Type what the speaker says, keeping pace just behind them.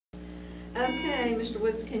Okay, Mr.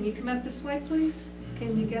 Woods, can you come up this way, please?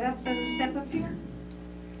 Can you get up and step up here?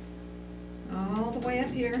 All the way up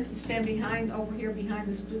here and stand behind, over here behind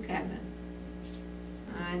this blue cabinet.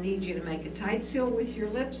 I need you to make a tight seal with your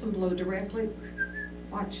lips and blow directly.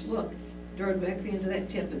 Watch, look, directly into that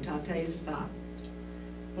tip until I tell you to stop.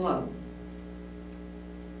 Blow.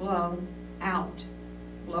 Blow out.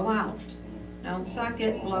 Blow out. Don't suck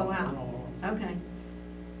it, blow out. Okay.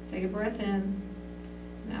 Take a breath in.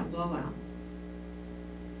 Now blow out.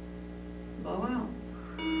 Blow out.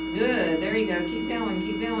 Good. There you go. Keep going,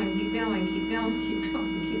 keep going, keep going, keep going, keep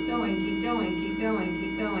going, keep going, keep going, keep going,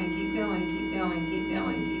 keep going, keep going, keep going, keep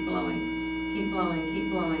going, keep blowing. Keep blowing,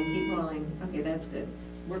 keep blowing, keep blowing. Okay, that's good.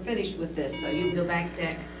 We're finished with this, so you can go back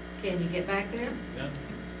there. Can you get back there? Yeah.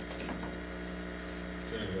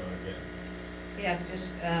 Gonna go again. Yeah,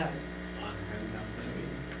 just, On hand up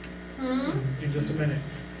maybe. In just a minute.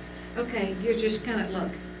 Okay, you're just gonna,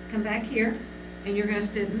 look, come back here, and you're gonna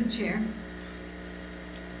sit in the chair.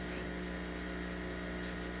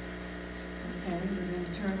 Okay, you're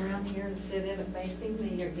gonna turn around here and sit in it facing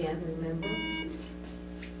me again, remember?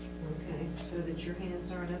 Okay, so that your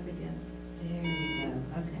hands aren't up against. There you go,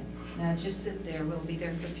 okay. Now just sit there, we'll be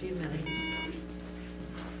there for a few minutes.